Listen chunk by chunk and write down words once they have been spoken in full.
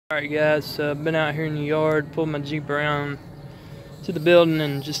Alright guys, been out here in the yard, pulled my Jeep around to the building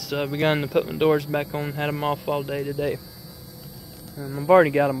and just begun to put my doors back on. Had them off all day today. I've already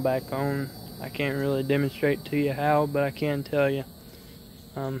got them back on. I can't really demonstrate to you how, but I can tell you.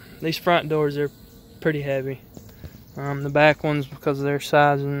 These front doors are pretty heavy. The back ones, because of their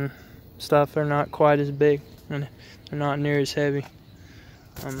size and stuff, they're not quite as big and they're not near as heavy.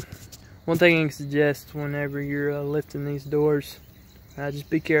 One thing I can suggest whenever you're lifting these doors,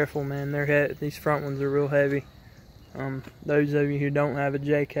 just be careful, man. These front ones are real heavy. Those of you who don't have a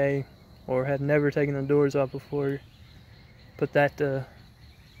JK or have never taken the doors off before, put that to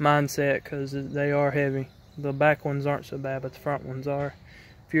mindset, because they are heavy. The back ones aren't so bad, but the front ones are.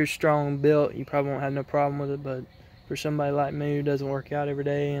 If you're strong built, you probably won't have no problem with it, but for somebody like me who doesn't work out every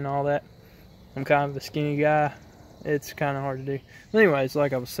day and all that, I'm kind of a skinny guy, it's kind of hard to do. But anyways,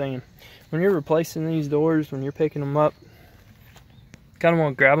 like I was saying, when you're replacing these doors, when you're picking them up, kind of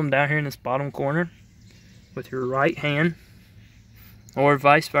want to grab them down here in this bottom corner with your right hand, or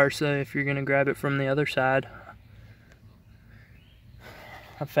vice versa if you're going to grab it from the other side.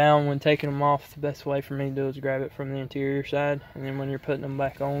 I found when taking them off, the best way for me to do is grab it from the interior side, and then when you're putting them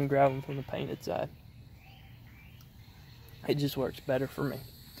back on, grab them from the painted side. It just works better for me.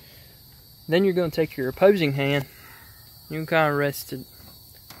 Then you're going to take your opposing hand, you can kind of rest it,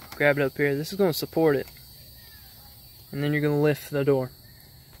 grab it up here. This is going to support it, and then you're going to lift the door.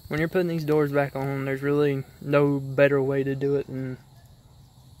 When you're putting these doors back on, there's really no better way to do it than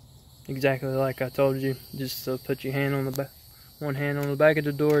exactly like I told you. Just put your hand on the back, one hand on the back of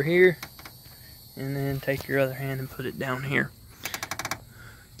the door here, and then take your other hand and put it down here.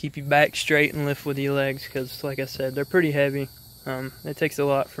 Keep your back straight and lift with your legs, because like I said, they're pretty heavy. It takes a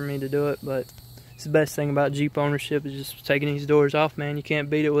lot for me to do it, but it's the best thing about Jeep ownership is just taking these doors off, man. You can't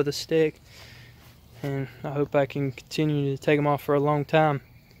beat it with a stick, and I hope I can continue to take them off for a long time.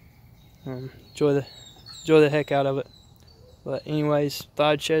 Enjoy the heck out of it. But anyways,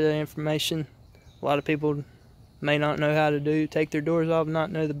 thought I'd share that information. A lot of people may not know how to take their doors off,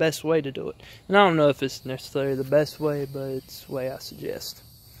 not know the best way to do it. And I don't know if it's necessarily the best way, but it's the way I suggest.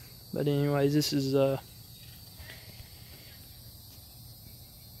 But anyways, this is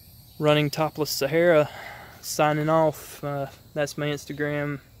Running Topless Sahara signing off. That's my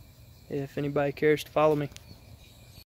Instagram if anybody cares to follow me.